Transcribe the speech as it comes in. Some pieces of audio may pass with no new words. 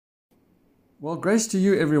Well, grace to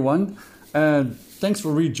you, everyone. Thanks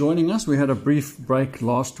for rejoining us. We had a brief break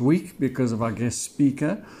last week because of our guest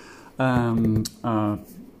speaker, our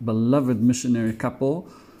beloved missionary couple,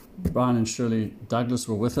 Brian and Shirley Douglas,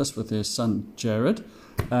 were with us with their son, Jared.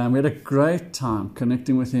 We had a great time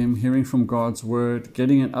connecting with him, hearing from God's word,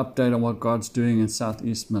 getting an update on what God's doing in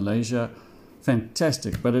Southeast Malaysia.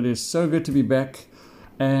 Fantastic. But it is so good to be back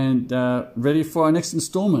and ready for our next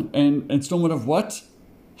installment. And installment of what?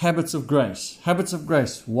 Habits of grace. Habits of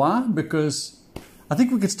grace. Why? Because I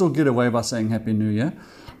think we could still get away by saying Happy New Year.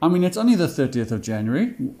 I mean, it's only the 30th of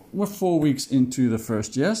January. We're 4 weeks into the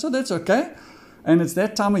first year, so that's okay. And it's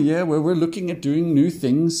that time of year where we're looking at doing new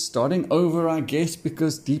things, starting over, I guess,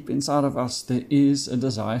 because deep inside of us there is a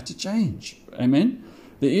desire to change. Amen?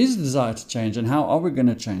 There is a desire to change. And how are we going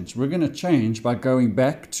to change? We're going to change by going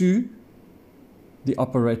back to the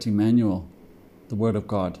operating manual, the Word of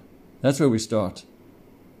God. That's where we start.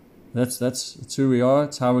 That's who we are.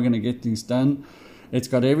 It's how we're going to get things done. It's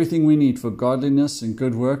got everything we need for godliness and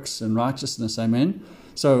good works and righteousness. Amen.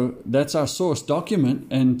 So that's our source document.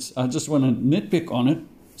 And I just want to nitpick on it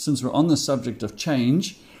since we're on the subject of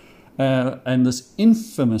change. And this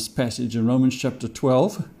infamous passage in Romans chapter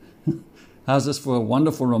 12. How's this for a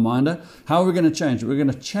wonderful reminder? How are we going to change? We're going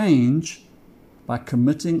to change by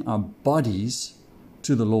committing our bodies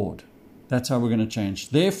to the Lord. That's how we're going to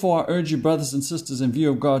change. Therefore, I urge you, brothers and sisters, in view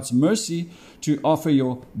of God's mercy, to offer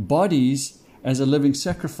your bodies as a living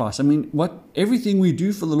sacrifice. I mean, everything we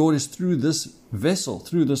do for the Lord is through this vessel,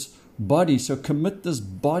 through this body. So commit this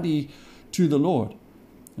body to the Lord,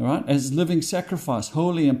 all right, as living sacrifice,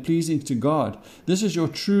 holy and pleasing to God. This is your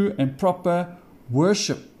true and proper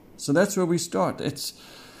worship. So that's where we start.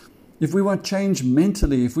 If we want change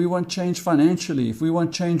mentally, if we want change financially, if we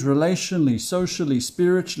want change relationally, socially,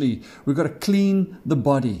 spiritually, we've got to clean the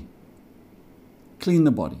body. Clean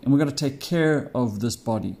the body. And we've got to take care of this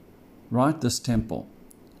body, right? This temple.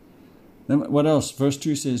 Then what else? Verse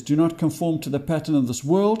 2 says, do not conform to the pattern of this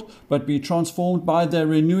world, but be transformed by the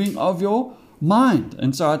renewing of your mind.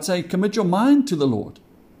 And so I'd say commit your mind to the Lord.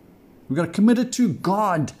 We've got to commit it to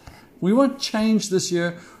God. We want change this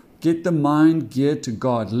year. Get the mind geared to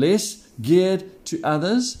God, less geared to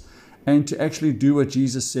others, and to actually do what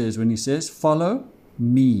Jesus says when he says, follow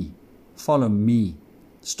me. Follow me.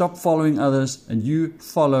 Stop following others and you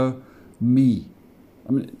follow me.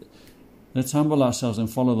 I mean, let's humble ourselves and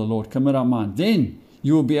follow the Lord. Commit our mind. Then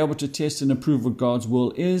you will be able to test and approve what God's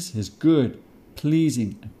will is, his good,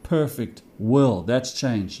 pleasing, and perfect will. That's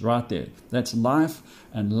change right there. That's life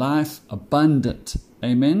and life abundant.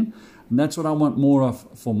 Amen. And that's what I want more of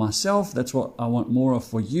for myself. That's what I want more of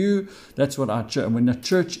for you. That's what our church, when the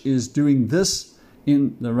church is doing this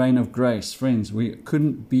in the reign of grace, friends, we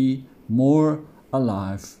couldn't be more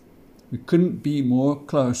alive. We couldn't be more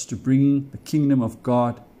close to bringing the kingdom of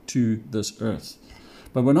God to this earth.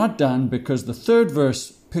 But we're not done, because the third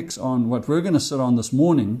verse picks on what we're going to sit on this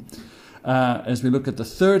morning as we look at the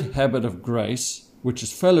third habit of grace, which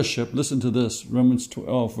is fellowship. Listen to this, Romans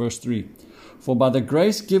 12, verse 3. For by the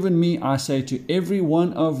grace given me, I say to every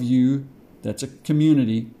one of you, that's a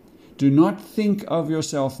community, do not think of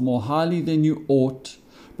yourself more highly than you ought,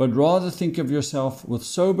 but rather think of yourself with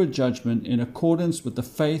sober judgment in accordance with the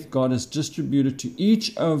faith God has distributed to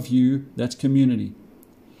each of you, that's community.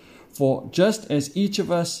 For just as each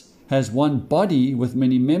of us has one body with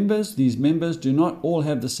many members, these members do not all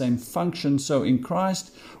have the same function. So in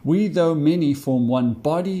Christ, we, though many, form one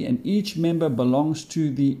body, and each member belongs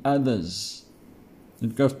to the others.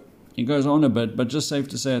 It goes on a bit, but just safe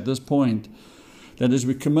to say at this point that as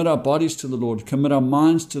we commit our bodies to the Lord, commit our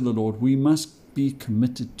minds to the Lord, we must be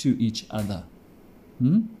committed to each other.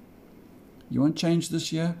 You want change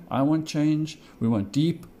this year? I want change. We want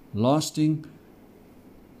deep, lasting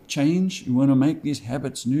change. You want to make these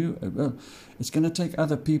habits new? It's going to take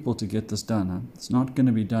other people to get this done. Huh? It's not going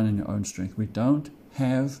to be done in your own strength. We don't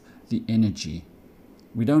have the energy.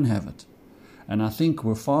 We don't have it. And I think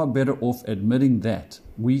we're far better off admitting that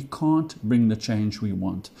we can't bring the change we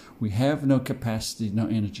want. We have no capacity, no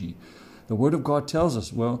energy. The Word of God tells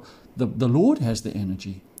us, well, the Lord has the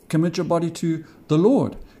energy. Commit your body to the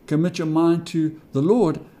Lord. Commit your mind to the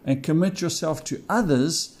Lord and commit yourself to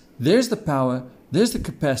others. There's the power, there's the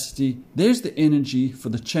capacity, there's the energy for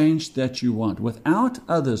the change that you want. Without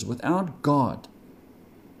others, without God,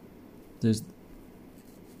 there's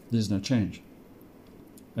no change.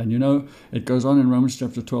 And you know, it goes on in Romans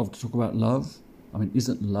chapter 12 to talk about love. I mean,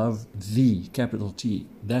 isn't love the capital T?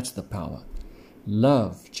 That's the power.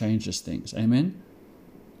 Love changes things. Amen?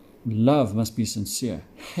 Love must be sincere.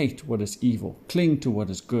 Hate what is evil. Cling to what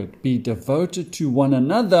is good. Be devoted to one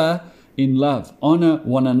another in love. Honor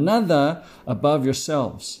one another above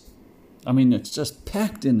yourselves. I mean, it's just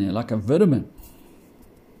packed in there like a vitamin.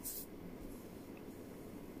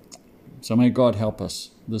 So may God help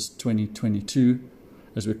us this 2022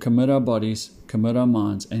 as we commit our bodies, commit our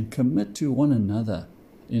minds, and commit to one another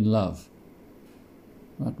in love.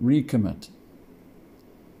 Right? Recommit.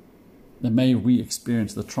 And may we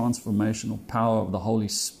experience the transformational power of the Holy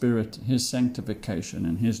Spirit, His sanctification,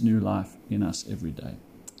 and His new life in us every day.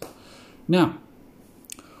 Now,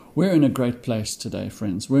 we're in a great place today,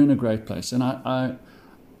 friends. We're in a great place. And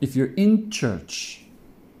if you're in church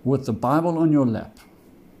with the Bible on your lap,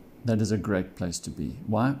 that is a great place to be.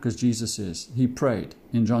 Why? Because Jesus says, He prayed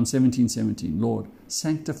in John 17:17, Lord,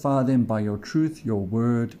 sanctify them by your truth. Your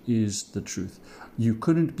word is the truth. You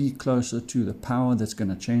couldn't be closer to the power that's going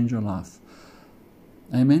to change your life.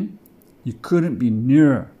 Amen? You couldn't be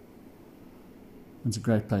nearer. It's a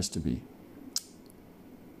great place to be.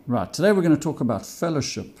 Right, today we're going to talk about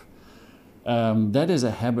fellowship. That is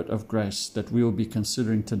a habit of grace that we will be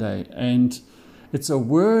considering today. And it's a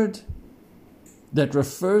word that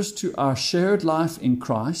refers to our shared life in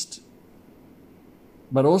Christ,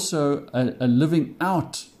 but also a living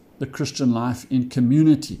out the Christian life in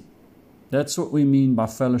community. That's what we mean by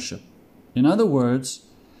fellowship. In other words,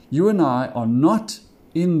 you and I are not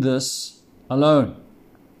in this alone.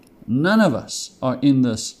 None of us are in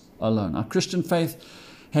this alone. Our Christian faith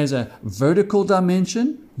has a vertical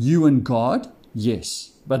dimension, you and God,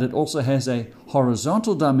 yes, but it also has a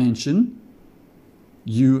horizontal dimension,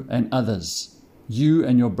 you and others. You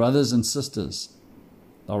and your brothers and sisters.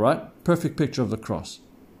 All right? Perfect picture of the cross.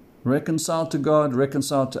 Reconciled to God,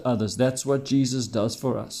 reconciled to others. That's what Jesus does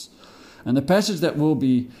for us. And the passage that we'll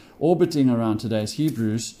be orbiting around today is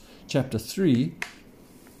Hebrews chapter 3.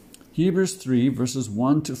 Hebrews 3 verses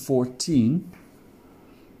 1 to 14.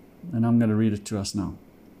 And I'm going to read it to us now.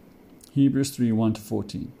 Hebrews 3, 1 to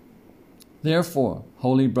 14. Therefore,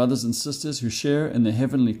 holy brothers and sisters who share in the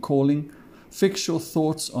heavenly calling, fix your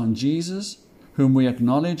thoughts on Jesus, whom we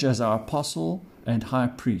acknowledge as our apostle and high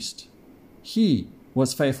priest. He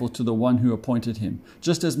was faithful to the one who appointed him,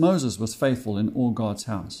 just as Moses was faithful in all God's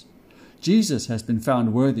house. Jesus has been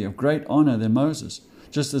found worthy of great honor than Moses,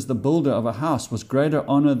 just as the builder of a house was greater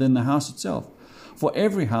honor than the house itself. For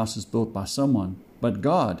every house is built by someone, but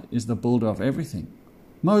God is the builder of everything.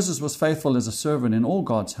 Moses was faithful as a servant in all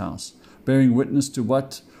God's house, bearing witness to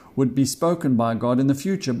what would be spoken by God in the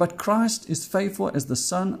future. But Christ is faithful as the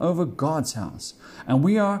Son over God's house, and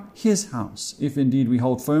we are His house, if indeed we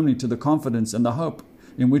hold firmly to the confidence and the hope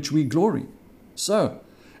in which we glory. So,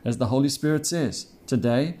 as the Holy Spirit says,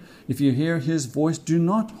 today, if you hear His voice, do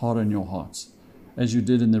not harden your hearts, as you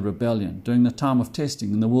did in the rebellion, during the time of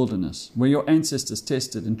testing in the wilderness, where your ancestors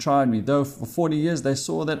tested and tried me, though for 40 years they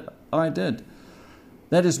saw that I did.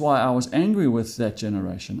 That is why I was angry with that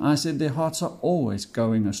generation. I said, their hearts are always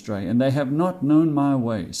going astray, and they have not known my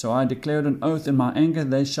way. So I declared an oath in my anger,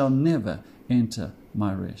 they shall never enter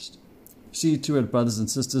my rest. See to it, brothers and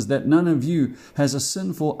sisters, that none of you has a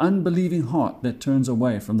sinful, unbelieving heart that turns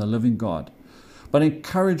away from the living God. But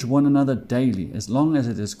encourage one another daily, as long as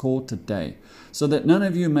it is called today, so that none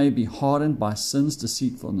of you may be hardened by sin's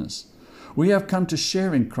deceitfulness. We have come to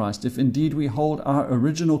share in Christ if indeed we hold our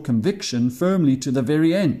original conviction firmly to the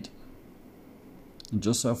very end. And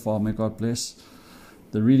just so far, may God bless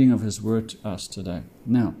the reading of His word to us today.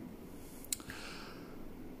 Now,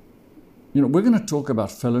 we're going to talk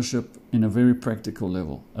about fellowship in a very practical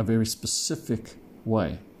level, a very specific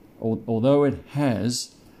way. Although it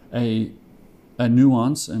has a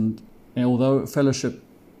nuance, and although fellowship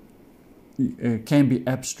can be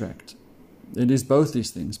abstract, it is both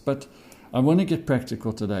these things. But I want to get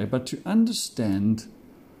practical today, but to understand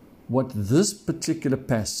what this particular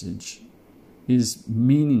passage is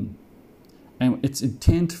meaning and its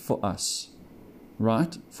intent for us,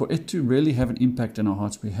 right? For it to really have an impact in our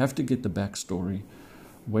hearts, we have to get the backstory.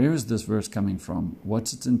 Where is this verse coming from?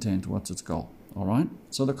 What's its intent? What's its goal? All right?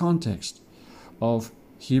 So the context of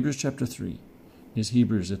Hebrews chapter 3 is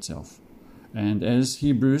Hebrews itself. And as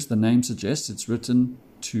Hebrews, the name suggests, it's written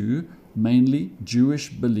to mainly Jewish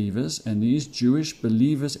believers, and these Jewish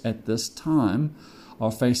believers at this time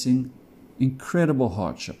are facing incredible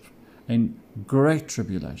hardship and great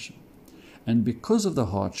tribulation. And because of the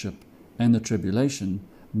hardship and the tribulation,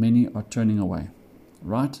 many are turning away,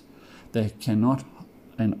 right? They cannot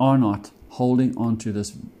and are not holding on to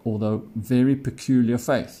this, although very peculiar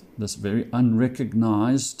faith, this very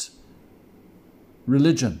unrecognized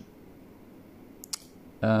religion.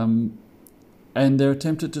 And they're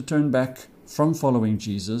tempted to turn back from following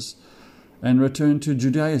Jesus and return to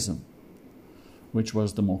Judaism, which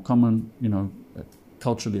was the more common,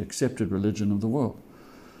 culturally accepted religion of the world.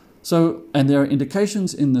 So, and there are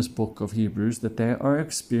indications in this book of Hebrews that they are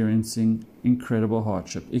experiencing incredible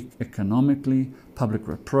hardship, economically, public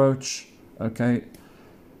reproach, okay?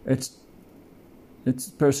 It's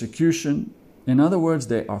persecution. In other words,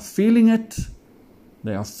 they are feeling it,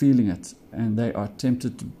 and they are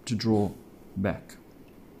tempted to draw back.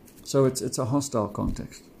 So it's a hostile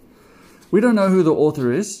context. We don't know who the author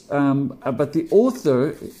is, but the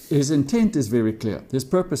author, his intent is very clear. His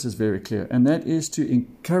purpose is very clear, and that is to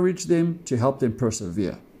encourage them, to help them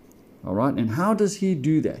persevere. All right? And how does he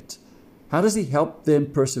do that? How does he help them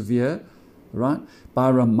persevere? Right? By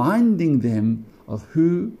reminding them of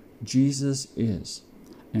who Jesus is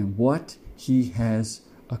and what he has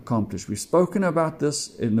accomplished. We've spoken about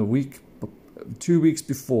this in the week, 2 weeks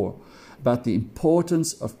before, about the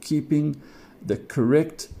importance of keeping the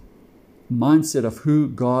correct mindset of who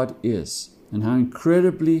God is and how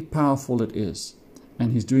incredibly powerful it is.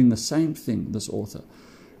 And he's doing the same thing, this author,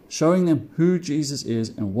 showing them who Jesus is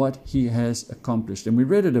and what he has accomplished. And we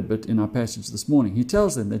read it a bit in our passage this morning. He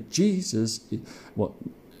tells them that Jesus, well,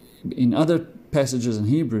 in other passages in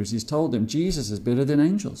Hebrews, he's told them Jesus is better than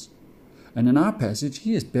angels. And in our passage,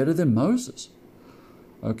 he is better than Moses.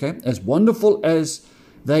 Okay? As wonderful as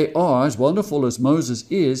they are, as wonderful as Moses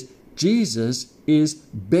is, Jesus is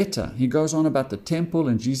better. He goes on about the temple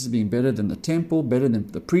and Jesus being better than the temple, better than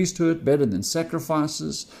the priesthood, better than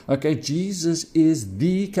sacrifices. Okay, Jesus is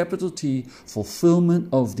the, capital T, fulfillment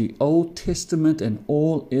of the Old Testament and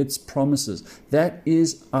all its promises. That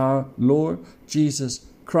is our Lord Jesus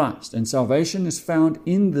Christ. And salvation is found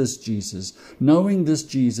in this Jesus. Knowing this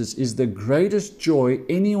Jesus is the greatest joy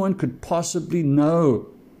anyone could possibly know.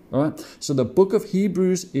 All right? So the book of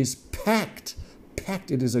Hebrews is packed.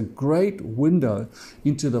 It is a great window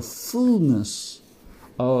into the fullness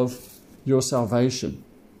of your salvation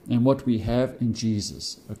and what we have in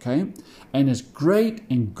Jesus. Okay? And as great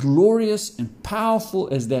and glorious and powerful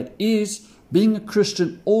as that is, being a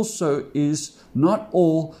Christian also is not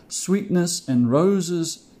all sweetness and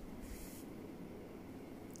roses.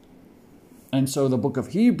 And so the book of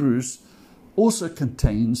Hebrews also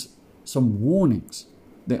contains some warnings.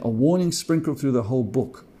 There are warnings sprinkled through the whole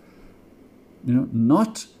book. You know,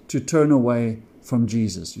 not to turn away from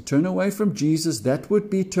Jesus. You turn away from Jesus, that would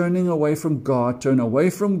be turning away from God. Turn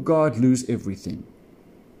away from God, lose everything.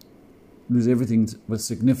 Lose everything with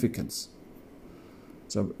significance.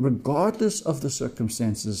 So regardless of the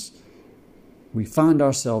circumstances we find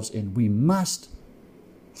ourselves in, we must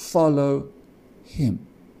follow him.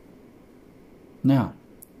 Now,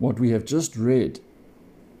 what we have just read,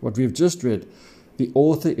 the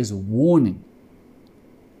author is warning.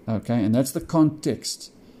 Okay, and that's the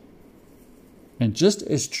context. And just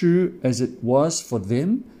as true as it was for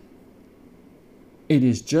them, it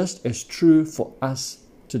is just as true for us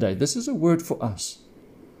today. This is a word for us.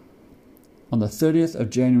 On the 30th of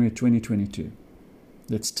January 2022.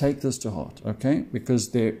 Let's take this to heart, okay? Because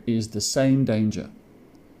there is the same danger.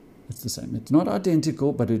 It's the same. It's not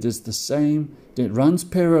identical, but it is the same. It runs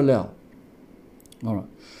parallel. All right.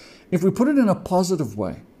 If we put it in a positive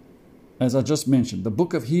way, as I just mentioned, the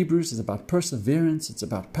book of Hebrews is about perseverance, it's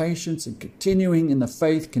about patience and continuing in the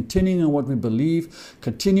faith, continuing in what we believe,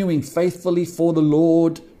 continuing faithfully for the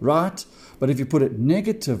Lord, right? But if you put it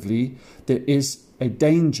negatively, there is a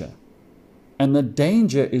danger. And the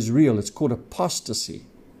danger is real. It's called apostasy.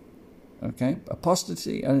 Okay?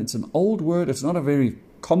 Apostasy, and it's an old word. It's not a very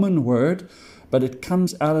common word, but it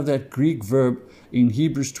comes out of that Greek verb in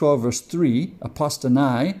Hebrews 12 verse 3,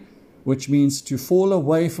 apostanai, which means to fall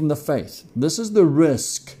away from the faith. This is the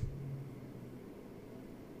risk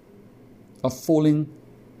of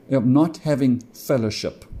not having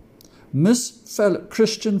fellowship. Miss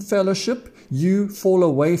Christian fellowship, you fall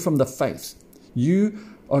away from the faith. You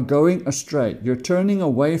are going astray. You're turning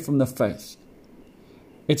away from the faith.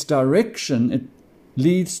 Its direction, it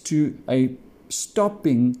leads to a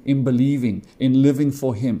stopping in believing, in living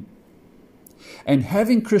for him. And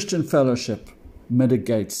having Christian fellowship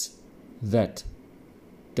mitigates that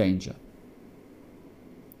danger.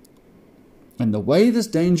 And the way this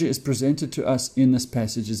danger is presented to us in this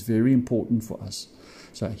passage is very important for us.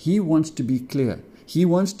 So he wants to be clear. He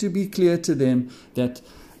wants to be clear to them that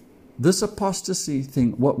this apostasy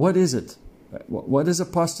thing, what is it? What is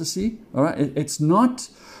apostasy? All right, it's not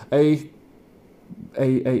a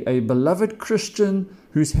beloved Christian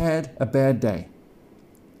who's had a bad day.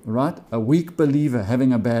 Right? A weak believer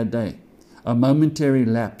having a bad day. A momentary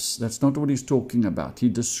lapse. That's not what he's talking about. He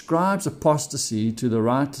describes apostasy to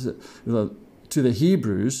the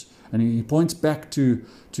Hebrews, and he points back to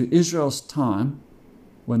Israel's time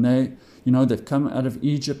when they You know, they've come out of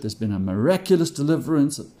Egypt. There's been a miraculous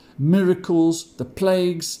deliverance, miracles, the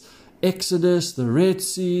plagues, Exodus, the Red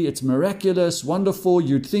Sea. It's miraculous, wonderful.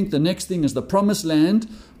 You'd think the next thing is the promised land,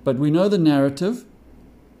 but we know the narrative.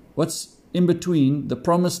 What's in between the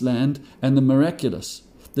promised land and the miraculous?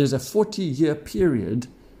 There's a 40-year period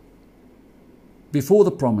before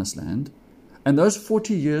the promised land, and those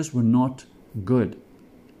 40 years were not good.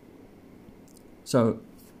 So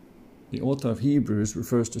the author of Hebrews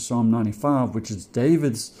refers to Psalm 95, which is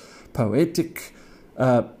David's poetic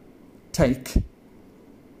take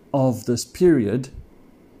of this period.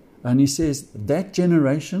 And he says that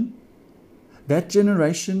generation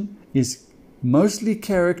is mostly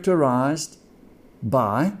characterized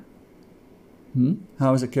by,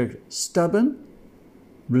 how is it characterized? Stubborn,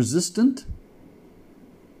 resistant,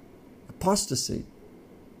 apostasy.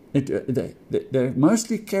 They're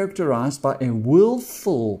mostly characterized by a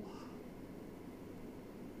willful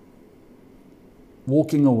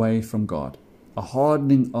walking away from God, a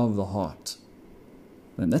hardening of the heart.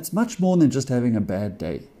 And that's much more than just having a bad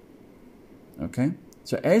day. Okay?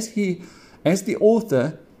 So as the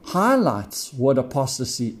author highlights what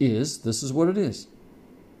apostasy is, this is what it is.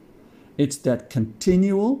 It's that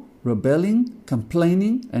continual rebelling,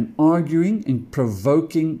 complaining, and arguing and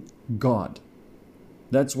provoking God.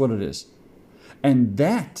 That's what it is. And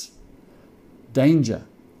that danger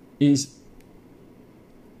is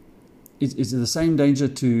the same danger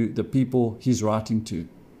to the people he's writing to.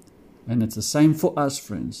 And it's the same for us,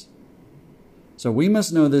 friends. So we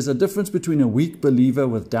must know there's a difference between a weak believer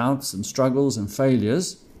with doubts and struggles and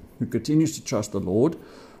failures, who continues to trust the Lord,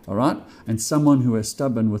 all right, and someone who is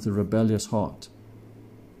stubborn with a rebellious heart.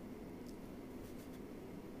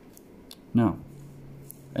 Now,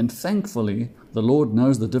 and thankfully, the Lord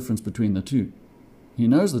knows the difference between the two. He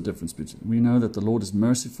knows the difference between. We know that the Lord is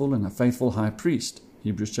merciful and a faithful high priest.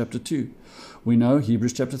 Hebrews chapter 2. We know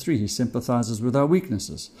Hebrews chapter 3. He sympathizes with our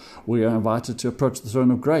weaknesses. We are invited to approach the throne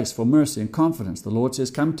of grace for mercy and confidence. The Lord says,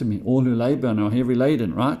 "Come to me, all who labor and are heavy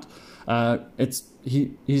laden," right?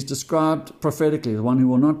 He's described prophetically, the one who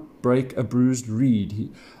will not break a bruised reed.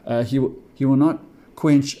 He will not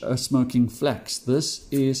quench a smoking flax. This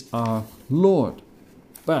is our Lord.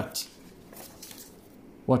 But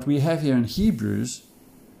what we have here in Hebrews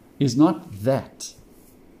is not that.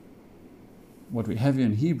 What we have here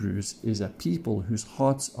in Hebrews is a people whose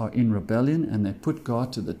hearts are in rebellion, and they put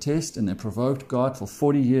God to the test, and they provoked God for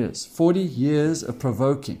 40 years. 40 years of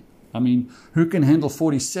provoking. I mean, who can handle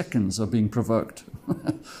 40 seconds of being provoked?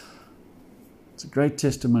 It's a great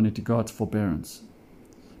testimony to God's forbearance.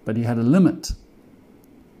 But he had a limit.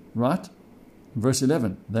 Right? Verse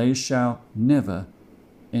 11, "They shall never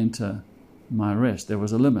enter my rest." There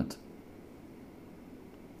was a limit.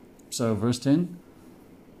 So verse 10,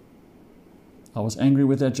 "I was angry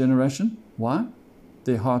with that generation." Why?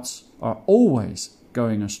 Their hearts are always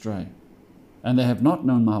going astray, and they have not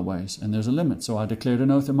known my ways. And there's a limit. "So I declared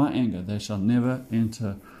an oath in my anger, they shall never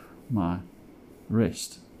enter my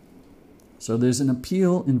rest." So there's an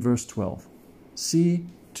appeal in verse 12. See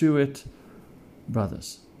to it,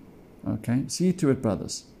 brothers. Okay? See to it,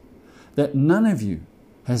 brothers, that none of you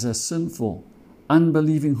has a sinful,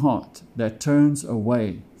 unbelieving heart that turns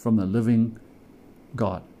away from the living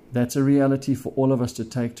God. That's a reality for all of us to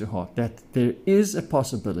take to heart, that there is a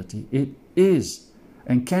possibility. It is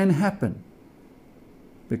and can happen,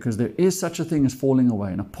 because there is such a thing as falling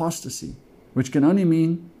away, an apostasy, which can only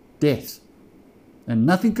mean death. And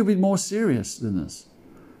nothing could be more serious than this.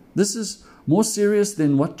 This is more serious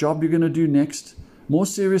than what job you're going to do next, more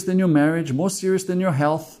serious than your marriage, more serious than your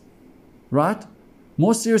health, right?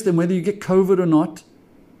 More serious than whether you get COVID or not.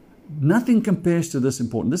 Nothing compares to this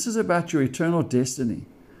important. This is about your eternal destiny.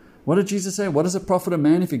 What did Jesus say? What does it profit a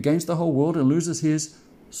man if he gains the whole world and loses his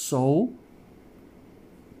soul?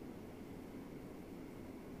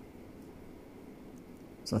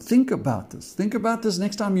 So think about this. Think about this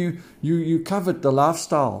next time you covet the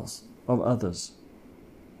lifestyles of others.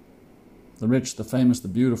 The rich, the famous, the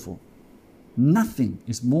beautiful. Nothing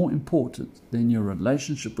is more important than your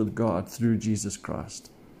relationship with God through Jesus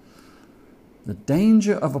Christ. The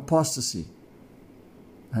danger of apostasy.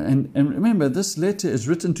 And remember, this letter is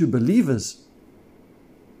written to believers.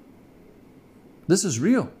 This is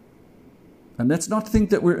real. And let's not think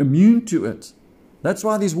that we're immune to it. That's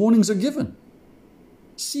why these warnings are given.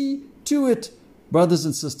 See to it, brothers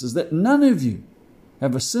and sisters, that none of you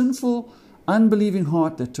have a sinful, unbelieving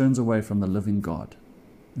heart that turns away from the living God.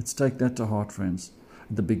 Let's take that to heart, friends,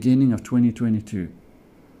 at the beginning of 2022.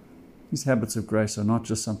 These habits of grace are not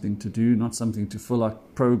just something to do, not something to fill our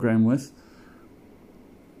program with.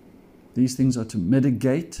 These things are to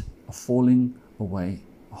mitigate a falling away.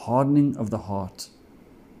 a hardening of the heart.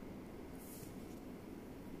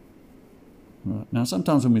 Right. Now,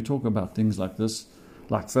 sometimes when we talk about things like this,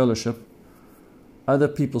 like fellowship, other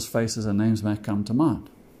people's faces and names may come to mind.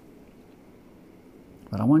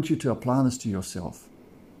 But I want you to apply this to yourself.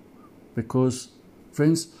 Because,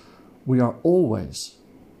 friends, we're always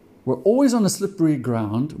on a slippery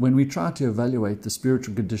ground when we try to evaluate the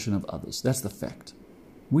spiritual condition of others. That's the fact.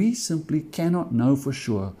 We simply cannot know for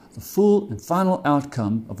sure the full and final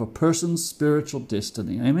outcome of a person's spiritual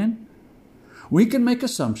destiny. Amen? We can make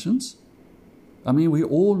assumptions. I mean, we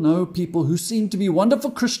all know people who seem to be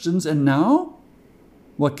wonderful Christians, and now,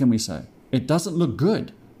 what can we say? It doesn't look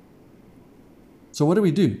good. So what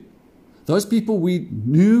do? Those people we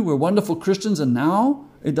knew were wonderful Christians, and now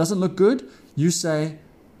it doesn't look good? You say,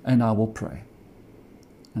 and I will pray.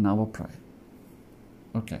 And I will pray.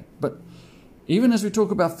 Okay, but even as we talk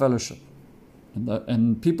about fellowship,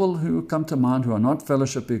 and people who come to mind who are not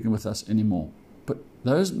fellowshipping with us anymore, but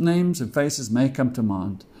those names and faces may come to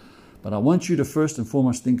mind. But I want you to first and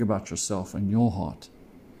foremost think about yourself and your heart.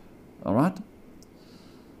 All right?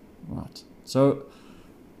 Right. So,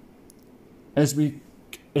 as we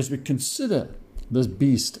consider this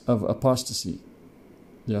beast of apostasy,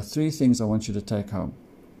 there are 3 things I want you to take home.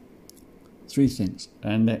 3 things.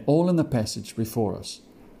 And they're all in the passage before us.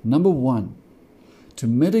 Number 1, to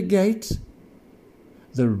mitigate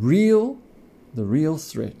the real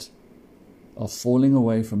threat of falling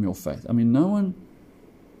away from your faith. I mean,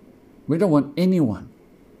 we don't want anyone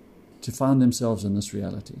to find themselves in this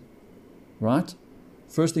reality. Right?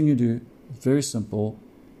 First thing you do, very simple,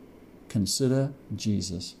 consider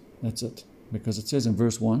Jesus. That's it. Because it says in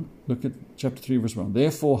verse 1, look at chapter 3, verse 1.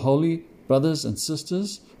 Therefore, holy brothers and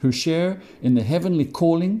sisters who share in the heavenly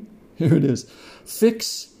calling, here it is,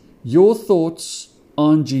 fix your thoughts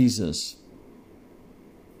on Jesus,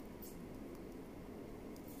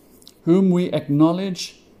 whom we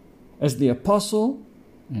acknowledge as the apostle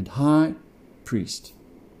and high priest.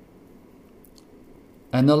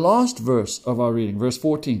 And the last verse of our reading, verse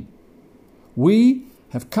 14, we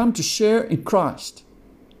have come to share in Christ,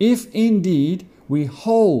 if indeed we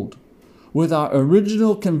hold with our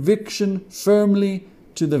original conviction firmly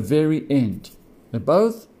to the very end. They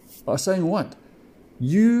both are saying what?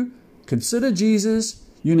 You consider Jesus,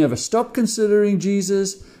 you never stop considering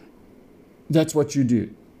Jesus, that's what you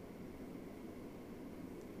do.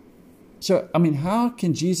 So, I mean, how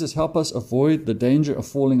can Jesus help us avoid the danger of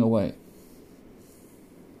falling away?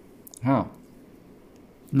 How?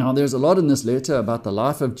 Now, there's a lot in this letter about the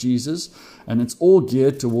life of Jesus, and it's all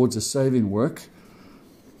geared towards a saving work.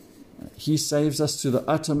 He saves us to the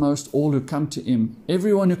uttermost, all who come to Him,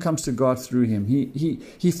 everyone who comes to God through Him.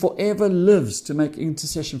 He forever lives to make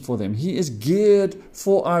intercession for them. He is geared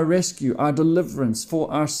for our rescue, our deliverance,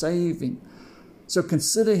 for our saving. So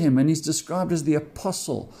consider Him, and He's described as the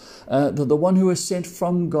apostle, the one who is sent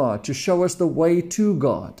from God to show us the way to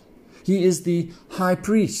God. He is the high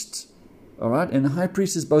priest. All right, and the high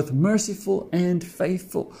priest is both merciful and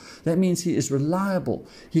faithful. That means he is reliable.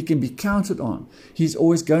 He can be counted on. He's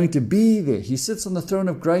always going to be there. He sits on the throne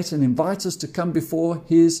of grace and invites us to come before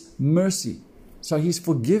His mercy. So He's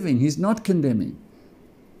forgiving. He's not condemning.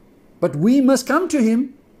 But we must come to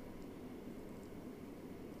Him.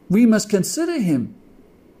 We must consider Him.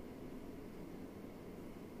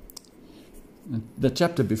 The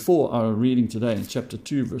chapter before our reading today, in chapter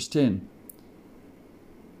 2, verse 10,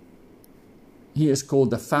 He is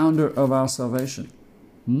called the founder of our salvation.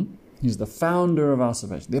 He's the founder of our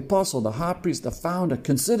salvation. The apostle, the high priest, the founder.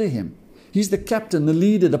 Consider Him. He's the captain, the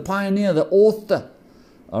leader, the pioneer, the author.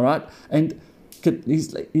 All right? And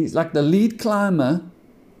he's like the lead climber.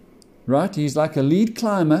 Right? He's like a lead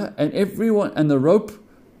climber, and everyone, and the rope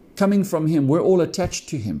coming from Him, we're all attached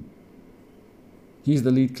to Him. He's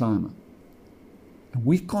the lead climber. And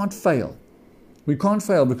we can't fail. We can't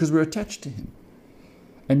fail because we're attached to Him.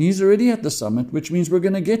 And He's already at the summit, which means we're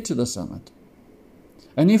going to get to the summit.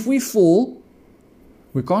 And if we fall,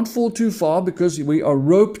 we can't fall too far because we are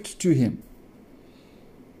roped to Him.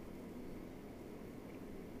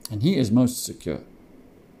 And He is most secure.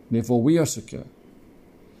 Therefore, we are secure.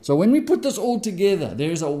 So when we put this all together,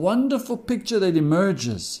 there is a wonderful picture that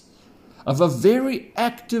emerges of a very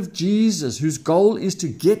active Jesus whose goal is to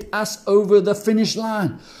get us over the finish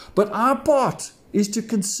line. But our part is to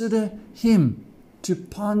consider Him, to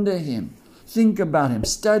ponder Him, think about Him,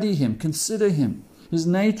 study Him, consider Him, His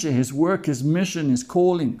nature, His work, His mission, His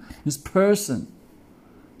calling, His person.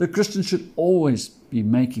 The Christian should always be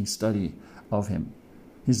making study of Him,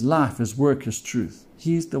 His life, His work, His truth.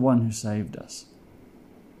 He's the one who saved us.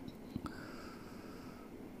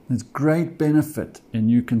 There's great benefit in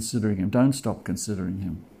you considering him. Don't stop considering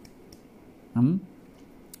him.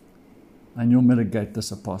 And you'll mitigate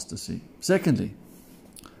this apostasy. Secondly,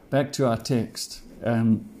 back to our text,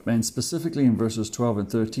 and specifically in verses 12 and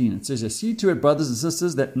 13, it says, "See to it, brothers and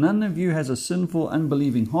sisters, that none of you has a sinful,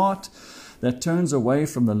 unbelieving heart that turns away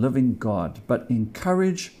from the living God, but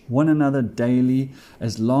encourage one another daily,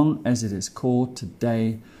 as long as it is called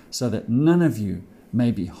today, so that none of you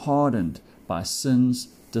may be hardened by sin's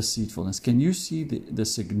deceitfulness." Can you see the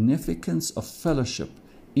significance of fellowship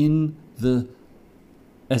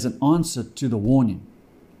as an answer to the warning?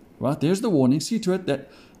 Right? There's the warning. See to it that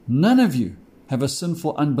none of you have a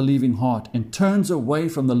sinful, unbelieving heart and turns away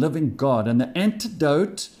from the living God. And the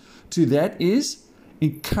antidote to that is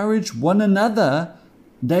encourage one another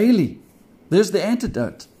daily. There's the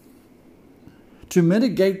antidote. To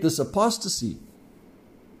mitigate this apostasy,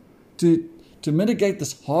 to mitigate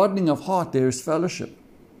this hardening of heart, there is fellowship.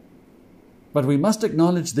 But we must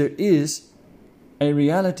acknowledge there is a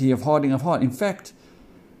reality of hardening of heart. In fact,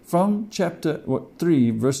 from chapter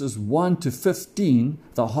 3, verses 1 to 15,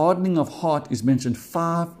 the hardening of heart is mentioned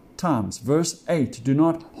 5 times. Verse 8, do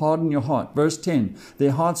not harden your heart. Verse 10,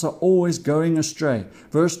 their hearts are always going astray.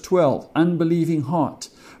 Verse 12, unbelieving heart.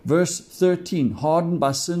 Verse 13, hardened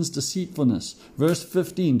by sin's deceitfulness. Verse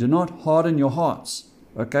 15, do not harden your hearts.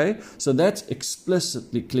 Okay, so that's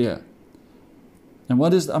explicitly clear. And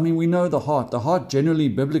we know the heart. The heart, generally,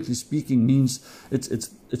 biblically speaking, means it's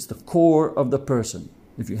the core of the person.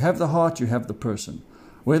 If you have the heart, you have the person.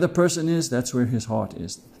 Where the person is, that's where his heart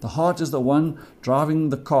is. The heart is the one driving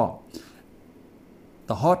the car.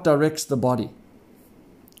 The heart directs the body.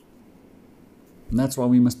 And that's why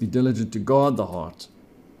we must be diligent to guard the heart.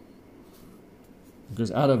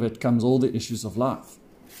 Because out of it comes all the issues of life.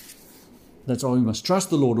 That's why we must trust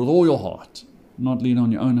the Lord with all your heart, not lean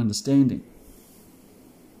on your own understanding.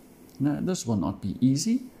 Now, this will not be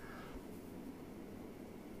easy.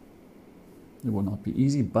 It will not be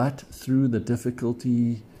easy, but through the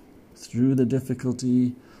difficulty, through the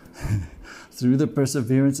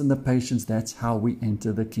perseverance and the patience, that's how we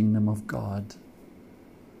enter the kingdom of God.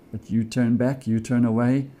 But you turn back, you turn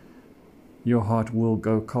away, your heart will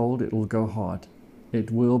go cold, it will go hard. It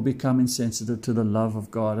will become insensitive to the love of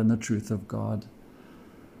God and the truth of God.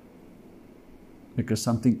 Because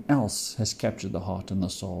something else has captured the heart and the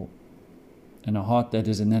soul. And a heart that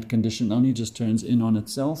is in that condition only just turns in on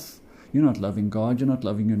itself. You're not loving God, you're not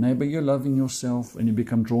loving your neighbor, you're loving yourself, and you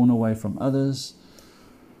become drawn away from others.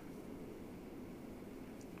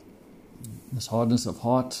 This hardness of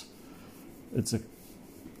heart, it's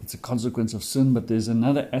a consequence of sin, but there's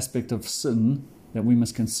another aspect of sin that we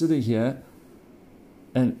must consider here.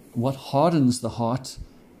 And what hardens the heart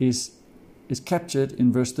is captured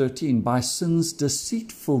in verse 13, by sin's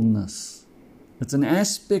deceitfulness. It's an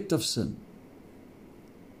aspect of sin.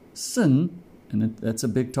 Sin, and that's a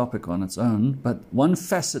big topic on its own, but one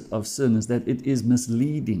facet of sin is that it is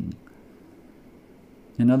misleading.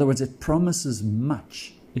 In other words, it promises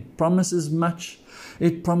much. It promises much.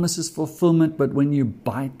 It promises fulfillment, but when you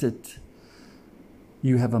bite it,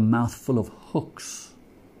 you have a mouthful of hooks.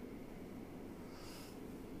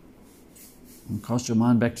 And cast your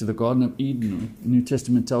mind back to the Garden of Eden. The New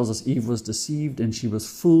Testament tells us Eve was deceived and she was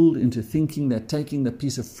fooled into thinking that taking the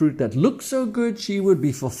piece of fruit that looked so good, she would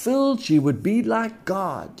be fulfilled, she would be like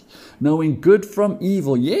God, knowing good from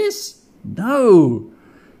evil. Yes? No.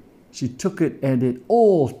 She took it and it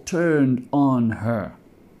all turned on her.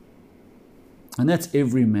 And that's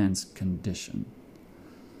every man's condition.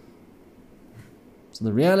 So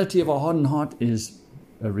the reality of a hardened heart is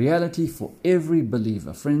a reality for every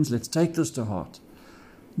believer. Friends, let's take this to heart.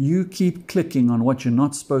 You keep clicking on what you're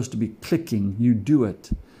not supposed to be clicking, you do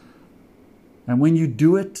it. And when you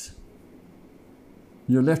do it,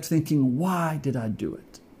 you're left thinking, why did I do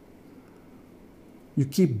it? You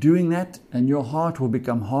keep doing that and your heart will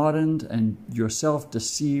become hardened and you're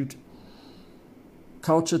self-deceived.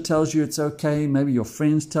 Culture tells you it's okay. Maybe your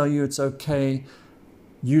friends tell you it's okay.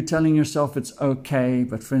 You telling yourself it's okay,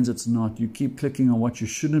 but friends, it's not. You keep clicking on what you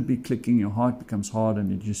shouldn't be clicking, your heart becomes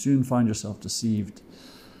hardened, and you soon find yourself deceived.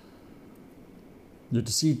 You're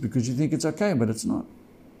deceived because you think it's okay, but it's not.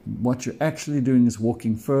 What you're actually doing is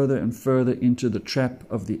walking further and further into the trap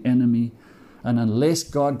of the enemy, and unless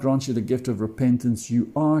God grants you the gift of repentance,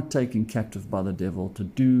 you are taken captive by the devil to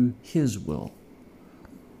do his will.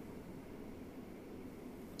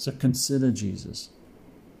 So consider Jesus.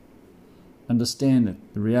 Understand it,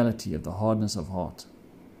 the reality of the hardness of heart.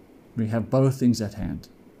 We have both things at hand.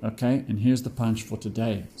 Okay? And here's the punch for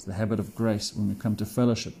today. It's the habit of grace when we come to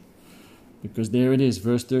fellowship. Because there it is,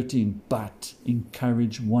 verse 13. But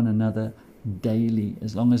encourage one another daily,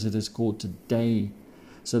 as long as it is called today,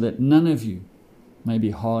 so that none of you may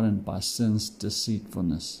be hardened by sin's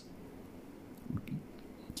deceitfulness. Okay.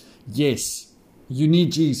 Yes, you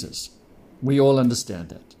need Jesus. We all understand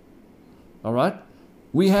that. All right?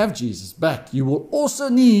 We have Jesus, but you will also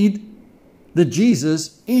need the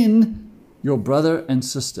Jesus in your brother and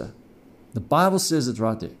sister. The Bible says it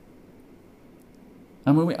right there.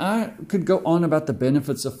 And I could go on about the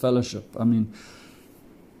benefits of fellowship. I mean,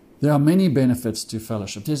 there are many benefits to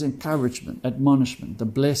fellowship. There's encouragement, admonishment, the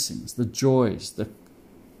blessings, the joys,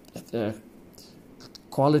 the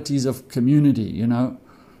qualities of community,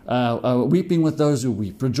 weeping with those who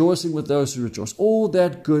weep, rejoicing with those who rejoice, all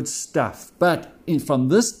that good stuff. But from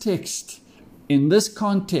this text, in this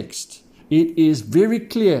context, it is very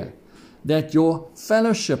clear that your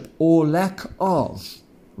fellowship or lack of,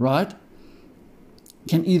 right,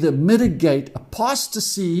 can either mitigate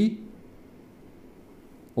apostasy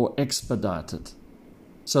or expedite it.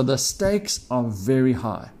 So the stakes are very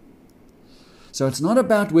high. So it's not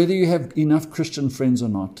about whether you have enough Christian friends or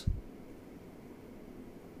not.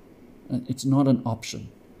 It's not an option.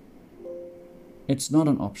 It's not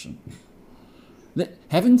an option.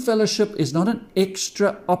 Having fellowship is not an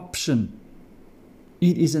extra option.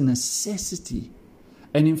 It is a necessity.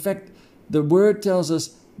 And in fact, the word tells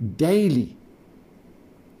us daily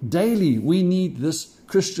we need this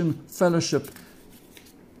Christian fellowship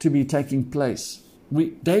to be taking place.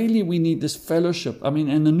 Daily we need this fellowship. I mean,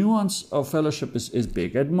 and the nuance of fellowship is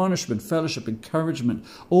big. Admonishment, fellowship, encouragement,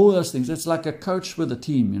 all those things. It's like a coach with a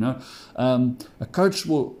team, A coach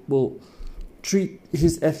will treat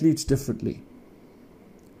his athletes differently.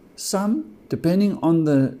 Some, depending on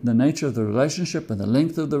the nature of the relationship and the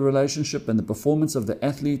length of the relationship and the performance of the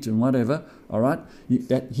athlete and whatever, all right,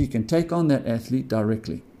 he can take on that athlete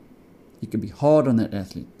directly. He can be hard on that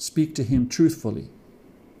athlete, speak to him truthfully,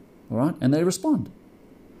 all right, and they respond.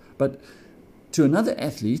 But to another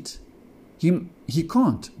athlete, he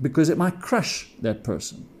can't, because it might crush that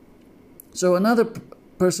person. So another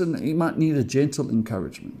person, he might need a gentle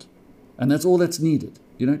encouragement, and that's all that's needed.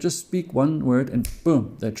 Just speak one word and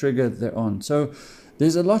boom, they trigger, they're on. So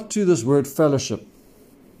there's a lot to this word fellowship.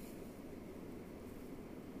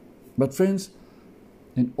 But friends,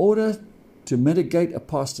 in order to mitigate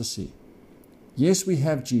apostasy, yes, we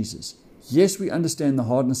have Jesus. Yes, we understand the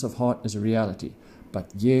hardness of heart is a reality.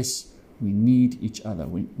 But yes, we need each other.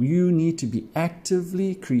 You need to be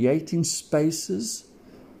actively creating spaces,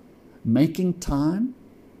 making time,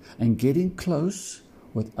 and getting close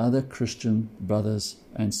with other Christian brothers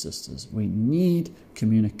and sisters. We need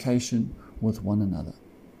communication with one another.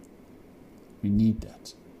 We need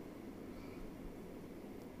that.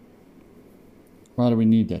 Why do we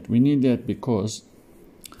need that? We need that because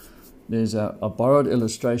there's a borrowed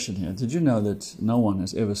illustration here. Did you know that no one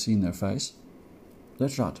has ever seen their face?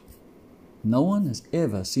 That's right. No one has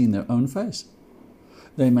ever seen their own face.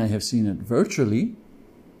 They may have seen it virtually,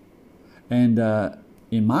 and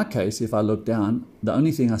in my case, if I look down, the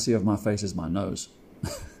only thing I see of my face is my nose.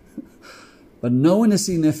 But no one has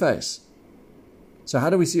seen their face. So how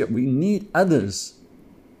do we see it? We need others.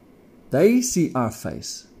 They see our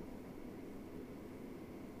face.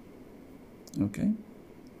 Okay?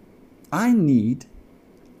 I need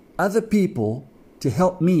other people to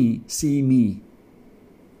help me see me.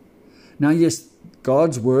 Now, yes,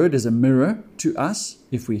 God's word is a mirror to us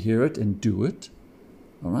if we hear it and do it.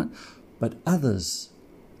 All right? But others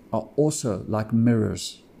are also like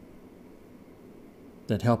mirrors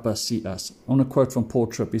that help us see us. I want to quote from Paul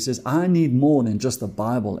Tripp. He says, I need more than just the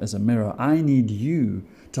Bible as a mirror. I need you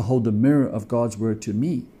to hold the mirror of God's word to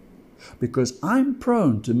me, because I'm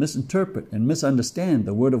prone to misinterpret and misunderstand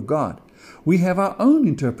the word of God. We have our own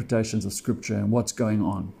interpretations of Scripture and what's going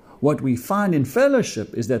on. What we find in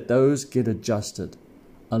fellowship is that those get adjusted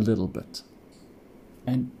a little bit.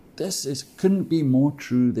 And this couldn't be more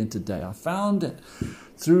true than today. I found that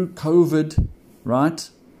through COVID, right?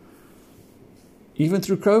 Even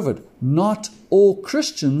through COVID, not all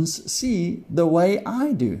Christians see the way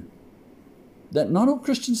I do. That not all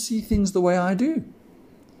Christians see things the way I do.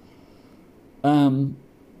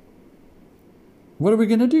 What are we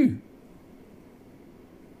going to do?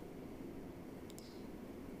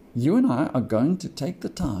 You and I are going to take the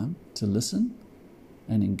time to listen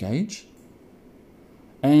and engage,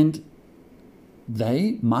 and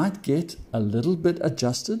they might get a little bit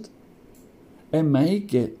adjusted, and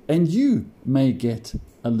you may get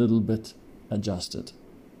a little bit adjusted.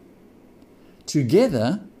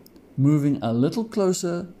 Together, moving a little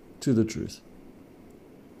closer to the truth.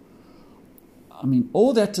 I mean,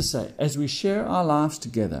 all that to say, as we share our lives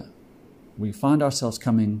together, we find ourselves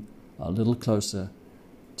coming a little closer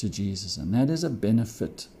to Jesus, and that is a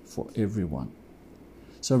benefit for everyone.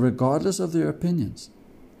 So regardless of their opinions,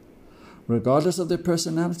 regardless of their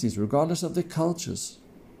personalities, regardless of their cultures,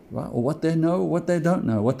 right, or what they know, what they don't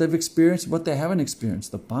know, what they've experienced, what they haven't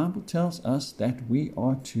experienced, the Bible tells us that we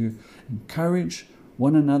are to encourage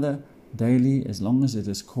one another daily as long as it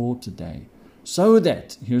is called today, so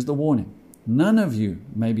that, here's the warning, none of you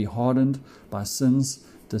may be hardened by sin's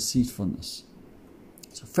deceitfulness.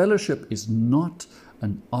 So fellowship is not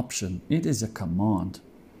an option, it is a command.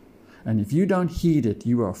 And if you don't heed it,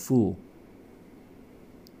 you are a fool.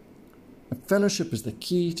 Fellowship is the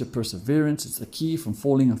key to perseverance. It's the key from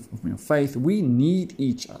falling from your faith. We need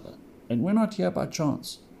each other, and we're not here by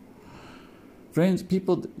chance. Friends,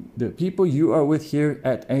 the people you are with here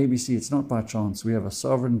at ABC, it's not by chance. We have a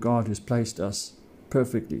sovereign God who's placed us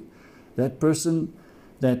perfectly. That person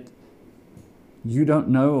that you don't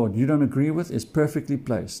know or you don't agree with is perfectly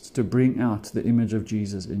placed to bring out the image of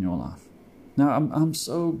Jesus in your life. Now, I'm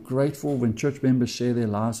so grateful when church members share their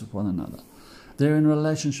lives with one another. They're in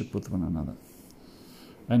relationship with one another.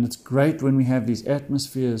 And it's great when we have these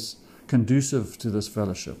atmospheres conducive to this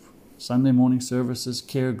fellowship. Sunday morning services,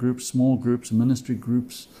 care groups, small groups, ministry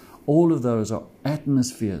groups, all of those are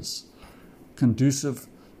atmospheres conducive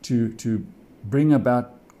to bring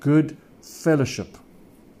about good fellowship.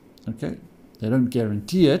 Okay? They don't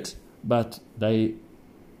guarantee it, but they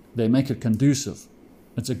make it conducive.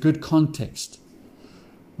 It's a good context.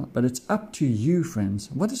 But it's up to you, friends.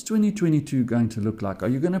 What is 2022 going to look like? Are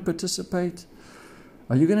you going to participate?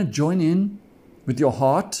 Are you going to join in with your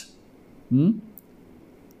heart?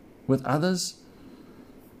 With others?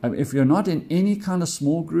 If you're not in any kind of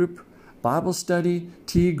small group, Bible study,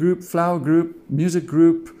 tea group, flower group, music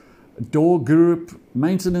group, door group,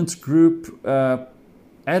 maintenance group,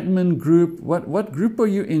 admin group, what group are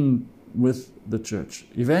you in with the church?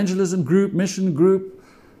 Evangelism group, mission group,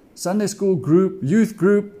 Sunday school group, youth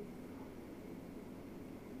group.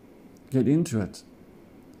 Get into it.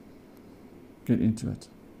 Get into it.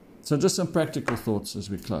 So just some practical thoughts as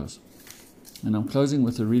we close. And I'm closing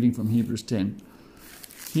with a reading from Hebrews 10.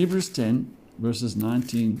 Hebrews 10, verses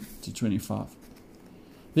 19 to 25.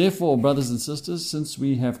 Therefore, brothers and sisters, since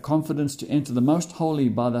we have confidence to enter the most holy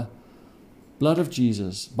by the blood of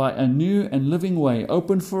Jesus, by a new and living way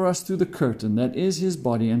opened for us through the curtain that is his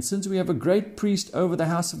body, and since we have a great priest over the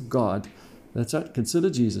house of God, that's it,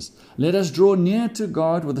 consider Jesus, let us draw near to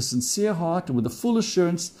God with a sincere heart and with the full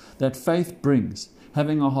assurance that faith brings,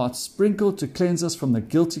 having our hearts sprinkled to cleanse us from the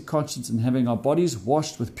guilty conscience and having our bodies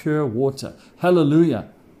washed with pure water. Hallelujah.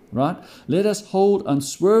 Right? Let us hold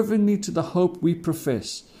unswervingly to the hope we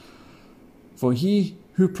profess, for he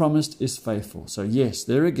who promised is faithful. So yes,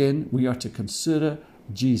 there again, we are to consider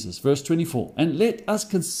Jesus. Verse 24, and let us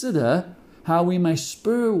consider how we may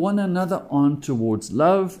spur one another on towards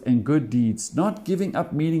love and good deeds, not giving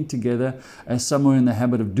up meeting together as some are in the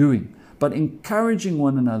habit of doing, but encouraging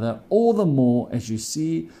one another all the more as you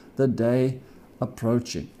see the day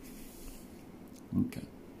approaching. Okay,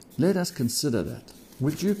 let us consider that.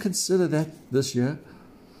 Would you consider that this year?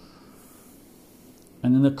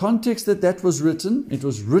 And in the context that was written, it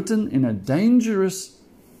was written in a dangerous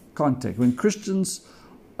context. When Christians,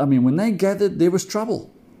 when they gathered, there was trouble.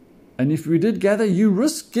 And if we did gather, you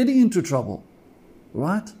risk getting into trouble.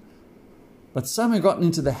 Right? But some had gotten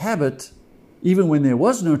into the habit, even when there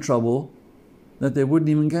was no trouble, that they wouldn't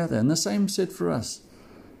even gather. And the same said for us,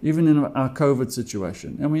 even in our COVID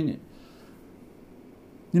situation.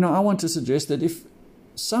 I want to suggest that if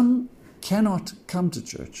some cannot come to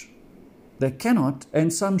church, they cannot,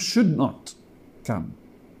 and some should not come.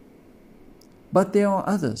 But there are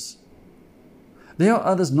others. There are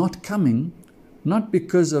others not coming, not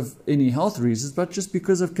because of any health reasons, but just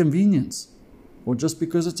because of convenience, or just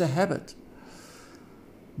because it's a habit.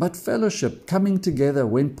 But fellowship, coming together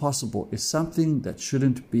when possible, is something that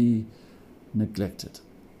shouldn't be neglected.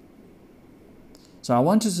 So I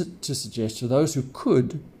want to suggest to those who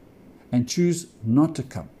could and choose not to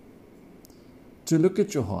come, to look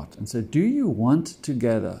at your heart and say, do you want to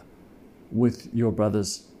gather with your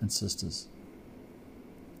brothers and sisters?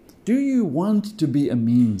 Do you want to be a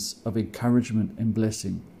means of encouragement and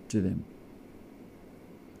blessing to them?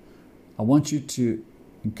 I want to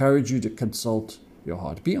encourage you to consult your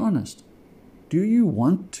heart. Be honest. Do you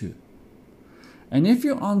want to? And if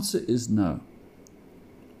your answer is no,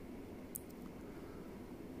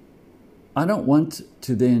 I want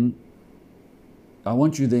you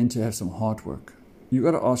then to have some heart work. You've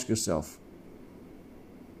got to ask yourself,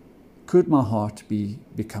 could my heart be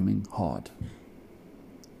becoming hard?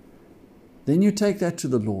 Then you take that to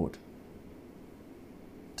the Lord.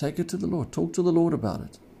 Take it to the Lord. Talk to the Lord about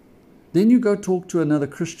it. Then you go talk to another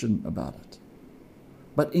Christian about it.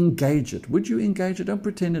 But engage it. Would you engage it? Don't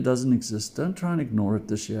pretend it doesn't exist. Don't try and ignore it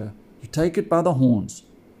this year. You take it by the horns.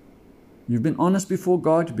 You've been honest before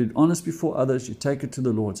God. You've been honest before others. You take it to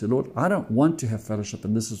the Lord. Say, Lord, I don't want to have fellowship,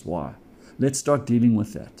 and this is why. Let's start dealing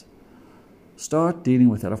with that. Start dealing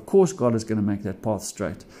with that. Of course, God is going to make that path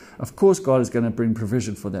straight. Of course, God is going to bring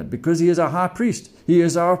provision for that because He is our high priest. He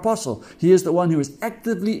is our apostle. He is the one who is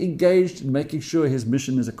actively engaged in making sure His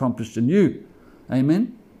mission is accomplished in you.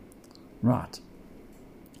 Amen? Right.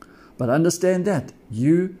 But understand that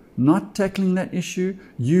you not tackling that issue,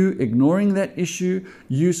 you ignoring that issue,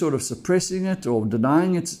 you sort of suppressing it or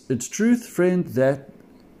denying its truth, friend, that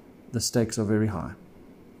the stakes are very high.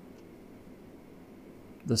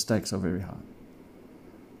 The stakes are very high.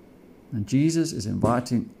 And Jesus is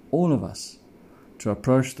inviting all of us to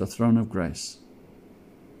approach the throne of grace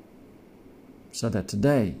so that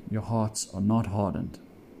today your hearts are not hardened.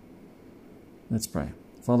 Let's pray.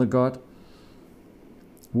 Father God,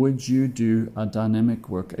 would you do a dynamic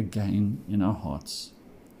work again in our hearts?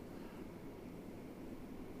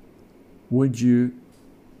 Would you,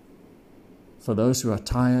 for those who are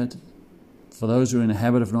tired, for those who are in a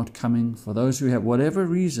habit of not coming, for those who have whatever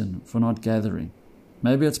reason for not gathering,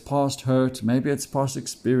 maybe it's past hurt, maybe it's past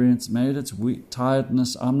experience, maybe it's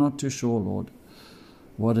tiredness, I'm not too sure, Lord,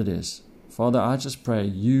 what it is. Father, I just pray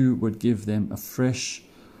you would give them a fresh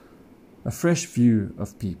view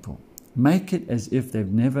of people. Make it as if they've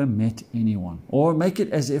never met anyone, or make it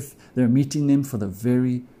as if they're meeting them for the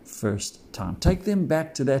very first time. Take them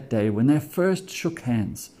back to that day when they first shook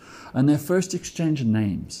hands and they first exchanged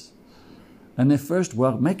names and they first,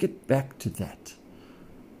 make it back to that.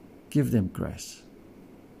 Give them grace.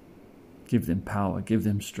 Give them power. Give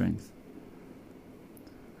them strength.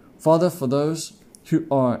 Father, for those who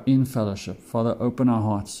are in fellowship, Father, open our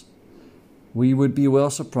hearts. We would be well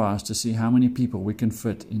surprised to see how many people we can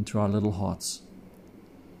fit into our little hearts.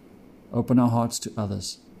 Open our hearts to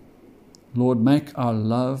others. Lord, make our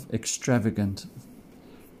love extravagant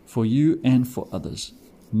for you and for others.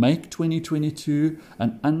 Make 2022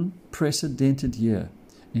 an unprecedented year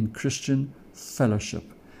in Christian fellowship.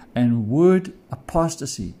 And would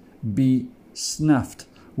apostasy be snuffed?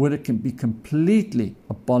 Would it be completely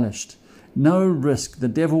abolished? No risk. The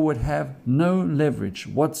devil would have no leverage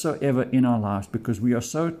whatsoever in our lives because we are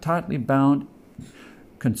so tightly bound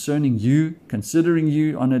concerning you, considering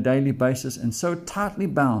you on a daily basis, and so tightly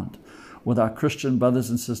bound with our Christian brothers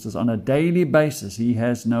and sisters on a daily basis. He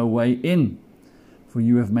has no way in, for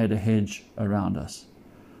you have made a hedge around us.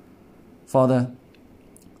 Father,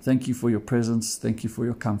 thank you for your presence. Thank you for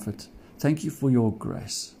your comfort. Thank you for your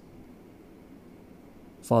grace.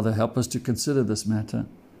 Father, help us to consider this matter.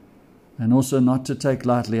 And also not to take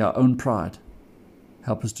lightly our own pride.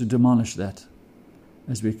 Help us to demolish that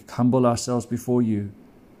as we humble ourselves before you.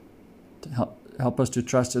 To help us to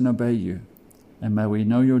trust and obey you. And may we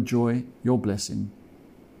know your joy, your blessing.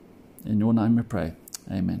 In your name we pray.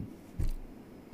 Amen.